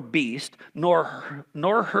nor beast, nor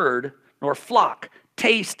herd, nor flock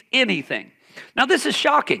taste anything. Now this is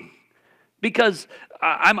shocking because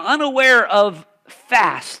I'm unaware of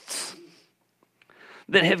fasts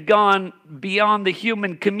that have gone beyond the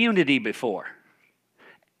human community before.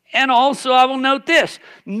 And also I will note this,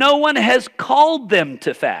 no one has called them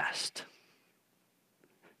to fast.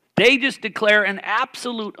 They just declare an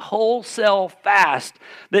absolute wholesale fast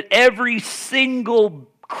that every single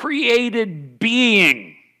created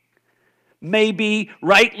being may be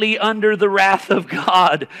rightly under the wrath of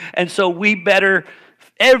God. And so we better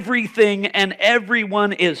Everything and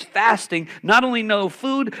everyone is fasting. Not only no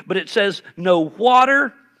food, but it says no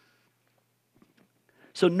water.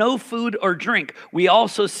 So no food or drink. We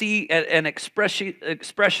also see an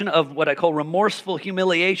expression of what I call remorseful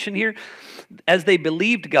humiliation here. As they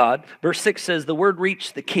believed God, verse 6 says, the word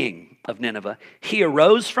reached the king of Nineveh. He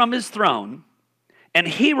arose from his throne, and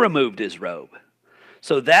he removed his robe.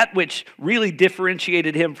 So that which really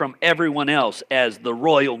differentiated him from everyone else as the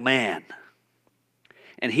royal man.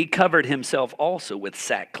 And he covered himself also with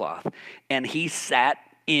sackcloth, and he sat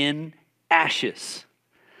in ashes.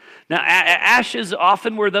 Now, ashes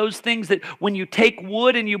often were those things that when you take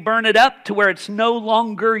wood and you burn it up to where it's no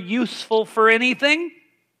longer useful for anything,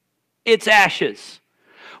 it's ashes.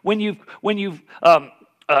 When you've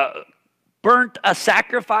burnt a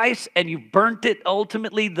sacrifice and you've burnt it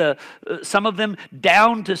ultimately, some of them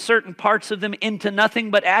down to certain parts of them into nothing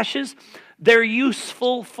but ashes, they're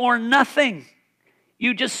useful for nothing.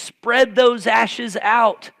 You just spread those ashes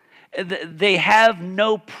out. They have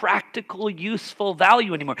no practical, useful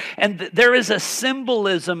value anymore. And there is a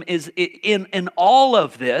symbolism in all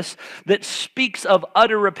of this that speaks of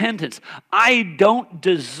utter repentance. I don't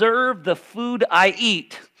deserve the food I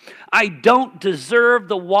eat. I don't deserve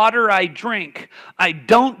the water I drink. I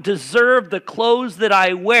don't deserve the clothes that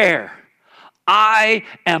I wear. I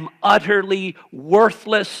am utterly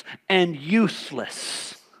worthless and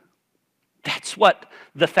useless. That's what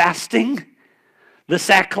the fasting, the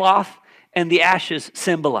sackcloth, and the ashes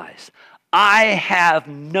symbolize. I have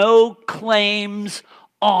no claims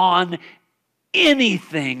on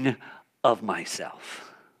anything of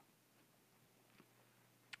myself.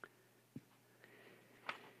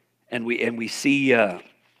 And we see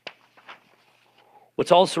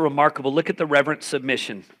what's also remarkable. Look at the reverent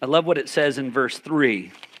submission. I love what it says in verse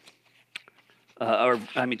 3.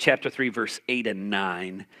 Chapter 3, verse 8 and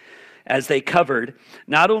 9. As they covered,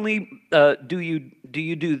 not only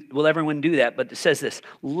will everyone do that, but it says this,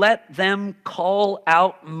 let them call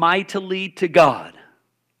out mightily to God.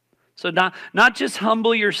 So not just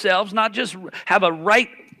humble yourselves, not just have a right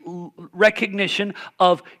recognition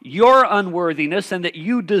of your unworthiness and that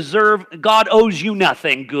you deserve, God owes you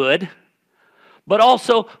nothing good, but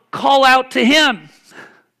also call out to Him.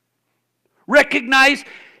 Recognize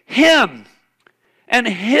Him and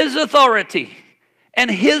His authority and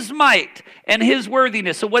His might and His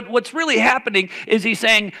worthiness. So what's really happening is He's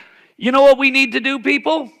saying, you know what we need to do,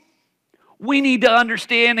 people? We need to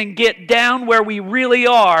understand and get down where we really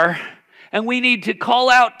are, and we need to call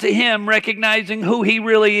out to Him, recognizing who He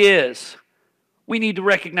really is. We need to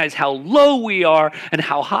recognize how low we are and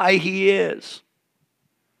how high He is.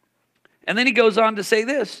 And then he goes on to say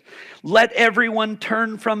this, let everyone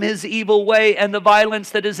turn from his evil way and the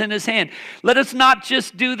violence that is in his hand. Let us not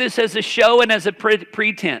just do this as a show and as a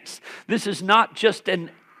pretense. This is not just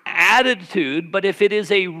an attitude, but if it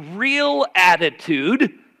is a real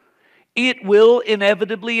attitude, it will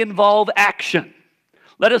inevitably involve action.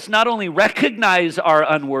 Let us not only recognize our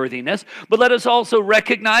unworthiness, but let us also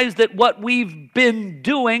recognize that what we've been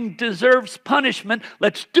doing deserves punishment.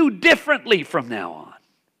 Let's do differently from now on.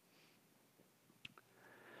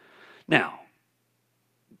 Now,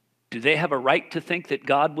 do they have a right to think that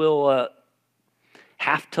God will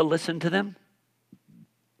have to listen to them?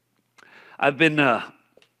 I've been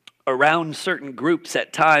around certain groups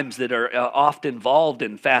at times that are often involved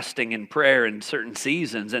in fasting and prayer in certain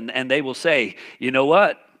seasons, and they will say, you know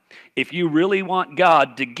what? If you really want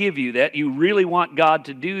God to give you that, you really want God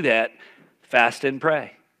to do that, fast and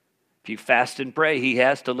pray. If you fast and pray, He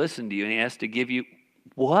has to listen to you, and He has to give you,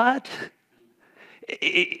 what?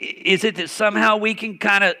 Is it that somehow we can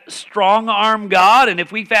kind of strong-arm God, and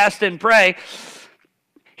if we fast and pray,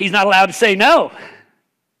 He's not allowed to say no?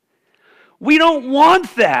 We don't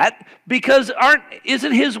want that because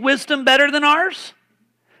isn't His wisdom better than ours?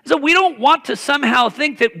 So we don't want to somehow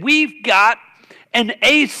think that we've got an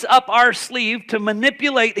ace up our sleeve to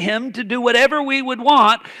manipulate Him to do whatever we would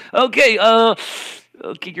want. Okay,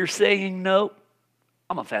 you're saying no.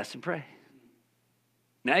 I'm going to fast and pray.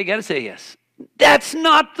 Now you got to say yes. That's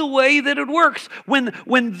not the way that it works.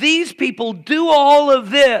 When these people do all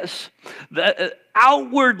of this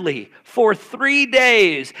outwardly for 3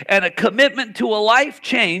 days and a commitment to a life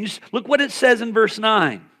change, look what it says in verse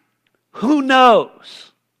 9. Who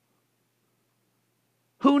knows?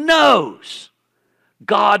 Who knows?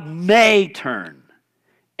 God may turn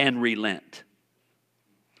and relent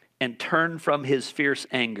and turn from His fierce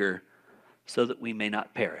anger so that we may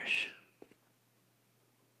not perish.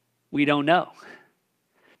 We don't know.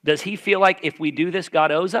 Does He feel like if we do this, God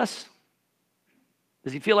owes us?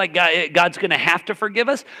 Does He feel like God's going to have to forgive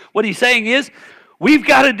us? What He's saying is, we've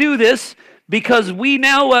got to do this because we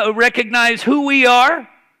now recognize who we are.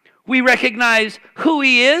 We recognize who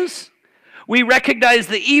He is. We recognize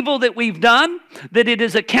the evil that we've done, that it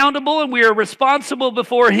is accountable and we are responsible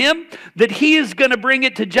before Him, that He is going to bring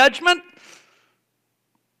it to judgment.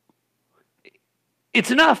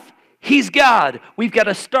 It's enough. He's God. We've got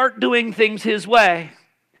to start doing things His way.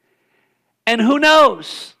 And who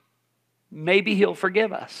knows? Maybe He'll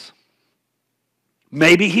forgive us.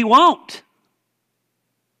 Maybe He won't.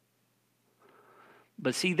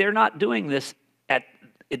 But see, they're not doing this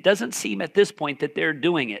it doesn't seem at this point that they're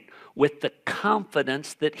doing it with the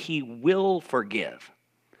confidence that He will forgive.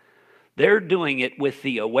 They're doing it with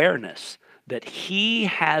the awareness that He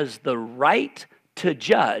has the right to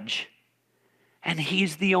judge, and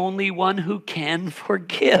He's the only one who can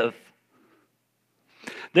forgive.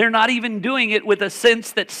 They're not even doing it with a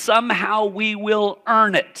sense that somehow we will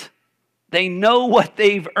earn it. They know what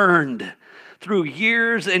they've earned through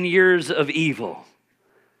years and years of evil.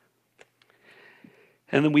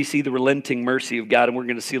 And then we see the relenting mercy of God, and we're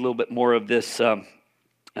going to see a little bit more of this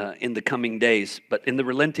in the coming days. But in the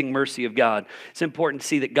relenting mercy of God, it's important to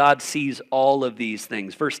see that God sees all of these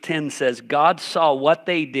things. Verse 10 says, God saw what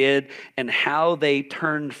they did and how they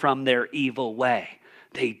turned from their evil way.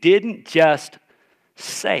 They didn't just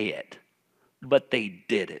say it, but they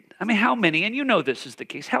did it. I mean, how many, and you know this is the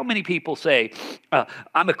case, how many people say,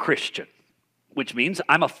 I'm a Christian? Which means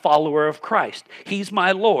I'm a follower of Christ. He's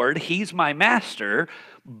my Lord, He's my master,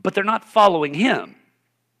 but they're not following Him.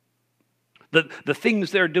 The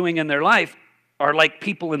things they're doing in their life are like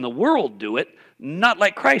people in the world do it, not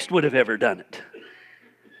like Christ would have ever done it.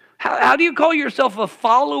 How do you call yourself a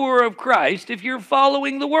follower of Christ if you're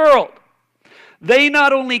following the world? They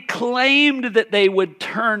not only claimed that they would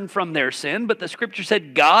turn from their sin, but the scripture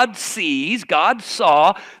said God sees, God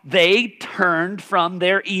saw, they turned from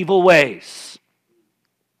their evil ways.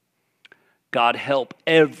 God help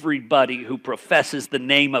everybody who professes the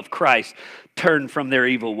name of Christ turn from their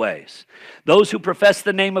evil ways. Those who profess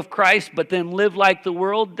the name of Christ but then live like the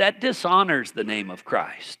world, that dishonors the name of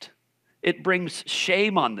Christ. It brings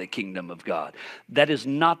shame on the kingdom of God. That is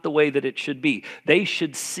not the way that it should be. They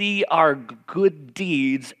should see our good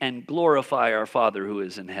deeds and glorify our Father who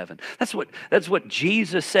is in heaven. That's what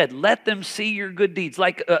Jesus said. Let them see your good deeds,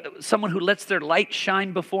 like someone who lets their light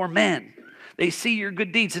shine before men. They see your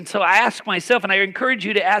good deeds. And so I ask myself, and I encourage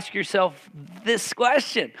you to ask yourself this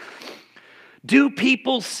question. Do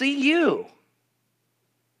people see you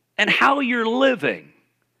and how you're living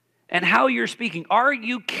and how you're speaking? Are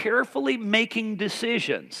you carefully making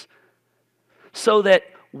decisions so that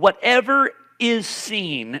whatever is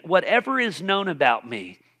seen, whatever is known about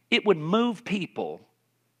me, it would move people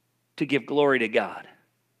to give glory to God?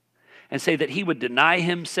 And say that He would deny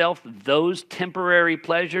Himself those temporary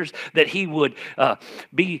pleasures, that He would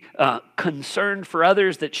be concerned for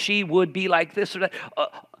others, that she would be like this or that,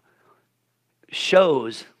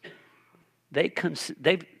 shows they've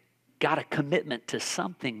got a commitment to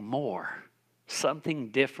something more, something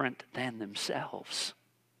different than themselves.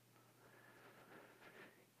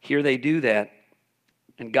 Here they do that,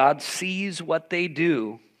 and God sees what they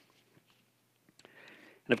do.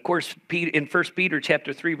 And of course, in 1 Peter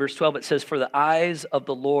chapter 3, verse 12, it says, for the eyes of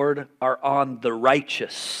the Lord are on the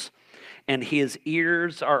righteous, and His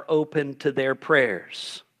ears are open to their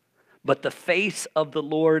prayers. But the face of the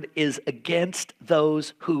Lord is against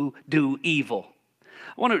those who do evil.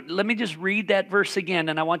 Let me just read that verse again,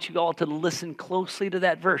 and I want you all to listen closely to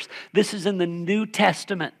that verse. This is in the New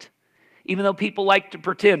Testament. Even though people like to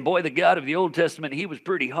pretend, boy, the God of the Old Testament, He was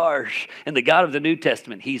pretty harsh, and the God of the New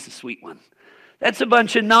Testament, He's the sweet one. That's a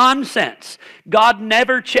bunch of nonsense. God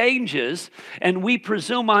never changes, and we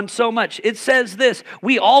presume on so much. It says this,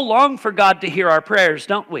 we all long for God to hear our prayers,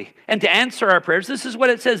 don't we? And to answer our prayers. This is what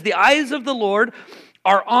it says, the eyes of the Lord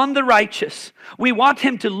are on the righteous. We want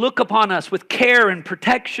Him to look upon us with care and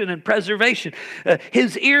protection and preservation.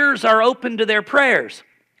 His ears are open to their prayers.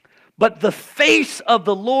 But the face of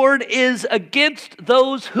the Lord is against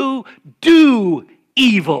those who do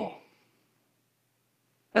evil.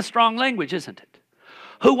 That's strong language, isn't it?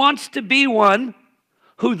 Who wants to be one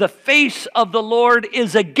who the face of the Lord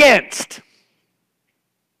is against?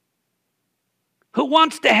 Who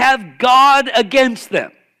wants to have God against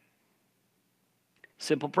them?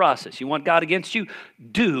 Simple process. You want God against you?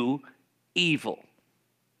 Do evil.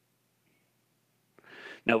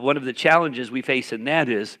 Now, one of the challenges we face in that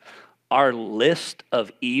is our list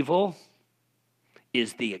of evil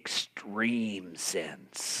is the extreme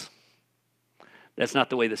sins. That's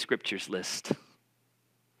not the way the scriptures list.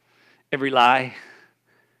 Every lie,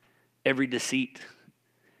 every deceit,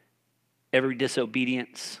 every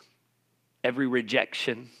disobedience, every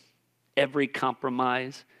rejection, Every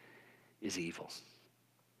compromise is evil.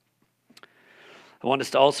 I want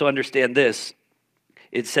us to also understand this.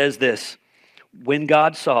 It says this, when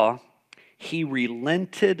God saw, he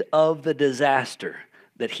relented of the disaster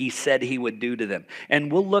that he said he would do to them.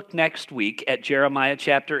 And we'll look next week at Jeremiah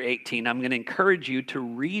chapter 18. I'm going to encourage you to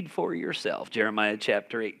read for yourself Jeremiah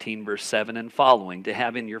chapter 18, verse 7 and following, to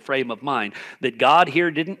have in your frame of mind that God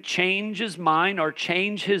here didn't change his mind or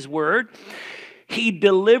change his word. He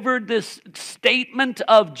delivered this statement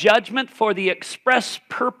of judgment for the express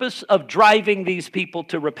purpose of driving these people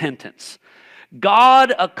to repentance.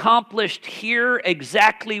 God accomplished here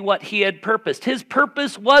exactly what he had purposed. His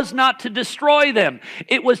purpose was not to destroy them.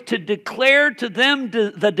 It was to declare to them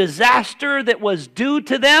the disaster that was due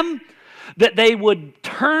to them, that they would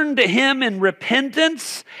turn to him in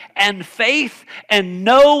repentance and faith and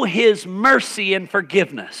know his mercy and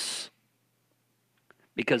forgiveness.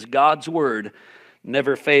 Because God's word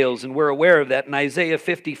never fails, and we're aware of that. In Isaiah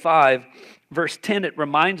 55, verse 10, it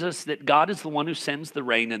reminds us that God is the one who sends the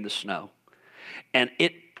rain and the snow. And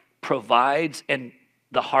it provides and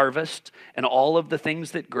the harvest and all of the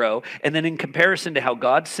things that grow. And then in comparison to how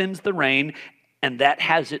God sends the rain, and that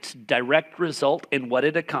has its direct result in what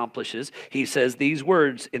it accomplishes, he says these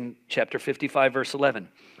words in chapter 55, verse 11.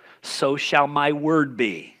 So shall my word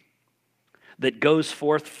be that goes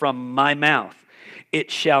forth from my mouth.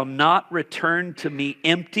 It shall not return to me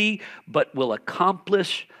empty, but will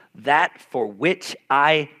accomplish that for which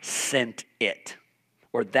I sent it.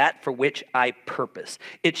 Or that for which I purpose.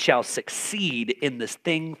 It shall succeed in this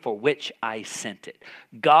thing for which I sent it.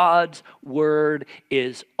 God's word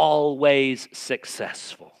is always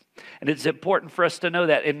successful. And it's important for us to know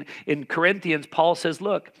that. In Corinthians, Paul says,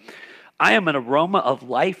 look, I am an aroma of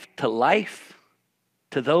life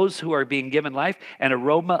to those who are being given life, an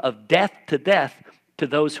aroma of death to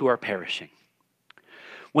those who are perishing.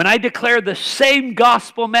 When I declare the same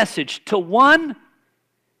gospel message to one,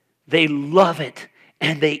 they love it.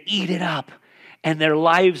 And they eat it up, and their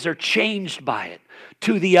lives are changed by it.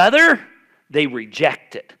 To the other, they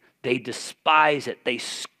reject it. They despise it. They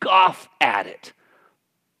scoff at it.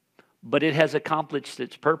 But it has accomplished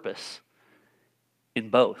its purpose in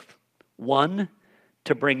both. One,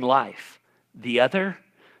 to bring life. The other,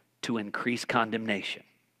 to increase condemnation.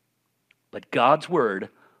 But God's word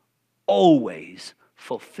always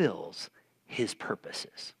fulfills his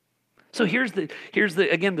purposes. So here's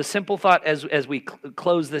the simple thought as we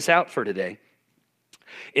close this out for today.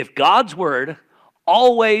 If God's word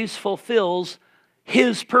always fulfills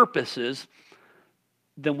his purposes,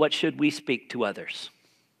 then what should we speak to others?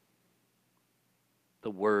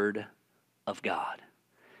 The word of God.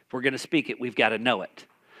 If we're going to speak it, we've got to know it.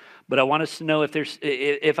 But I want us to know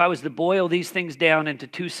if I was to boil these things down into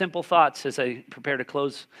two simple thoughts as I prepare to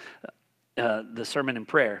close the sermon in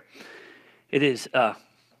prayer, it is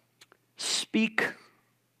speak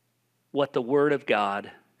what the word of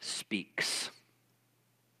God speaks.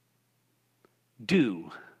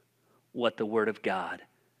 Do what the word of God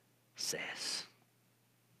says.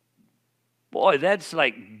 Boy, that's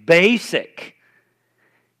like basic.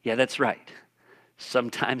 Yeah, that's right.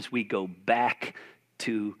 Sometimes we go back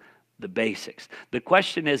to the basics. The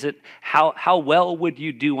question isn't how well would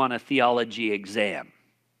you do on a theology exam?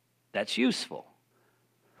 That's useful.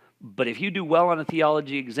 But if you do well on a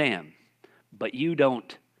theology exam, but you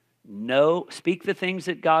don't speak the things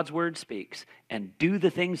that God's word speaks and do the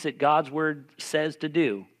things that God's word says to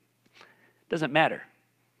do, it doesn't matter.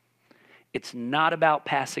 It's not about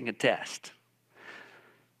passing a test.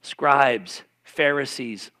 Scribes,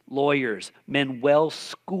 Pharisees, lawyers, men well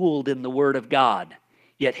schooled in the word of God,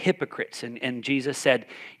 yet hypocrites. And Jesus said,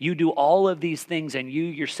 you do all of these things and you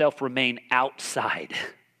yourself remain outside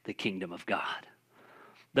the kingdom of God.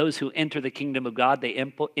 Those who enter the kingdom of God, they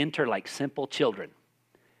enter like simple children.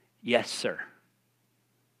 Yes, sir.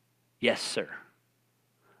 Yes, sir.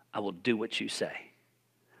 I will do what you say.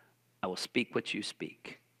 I will speak what you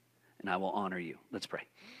speak. And I will honor you. Let's pray.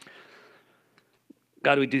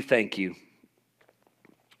 God, we do thank you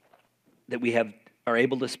that we are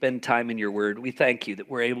able to spend time in your word. We thank you that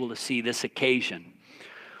we're able to see this occasion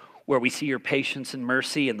where we see your patience and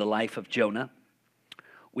mercy in the life of Jonah.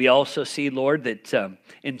 We also see, Lord, that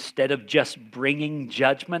instead of just bringing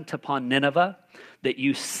judgment upon Nineveh, that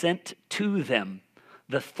you sent to them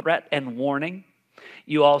the threat and warning.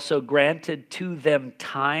 You also granted to them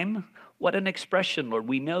time. What an expression, Lord.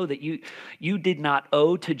 We know that you did not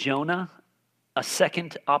owe to Jonah a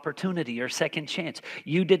second opportunity or second chance.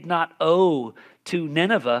 You did not owe to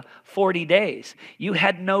Nineveh 40 days. You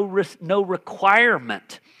had no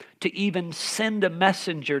requirement to even send a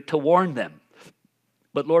messenger to warn them.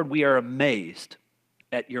 But Lord, we are amazed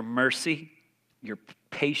at your mercy, your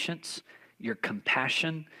patience, your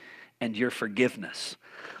compassion, and your forgiveness.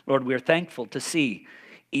 Lord, we're thankful to see,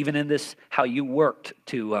 even in this, how you worked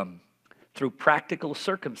to, through practical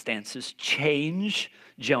circumstances, change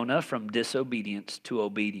Jonah from disobedience to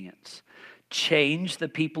obedience. Change the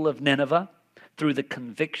people of Nineveh through the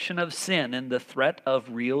conviction of sin and the threat of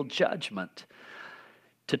real judgment,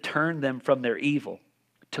 to turn them from their evil,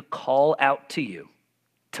 to call out to you,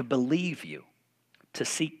 to believe you, to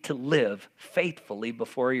seek to live faithfully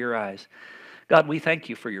before your eyes. God, we thank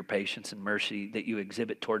you for your patience and mercy that you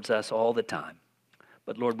exhibit towards us all the time.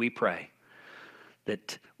 But Lord, we pray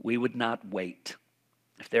that we would not wait.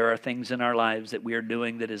 If there are things in our lives that we are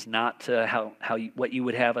doing that is not what you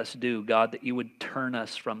would have us do, God, that you would turn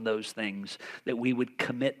us from those things, that we would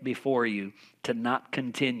commit before you to not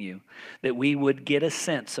continue, that we would get a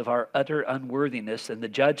sense of our utter unworthiness and the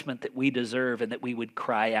judgment that we deserve, and that we would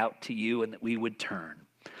cry out to you and that we would turn.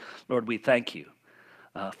 Lord, we thank you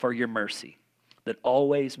for your mercy that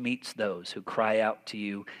always meets those who cry out to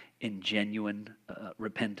you in genuine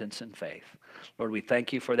repentance and faith. Lord, we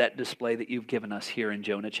thank you for that display that you've given us here in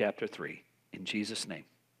Jonah chapter 3. In Jesus' name,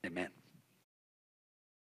 amen.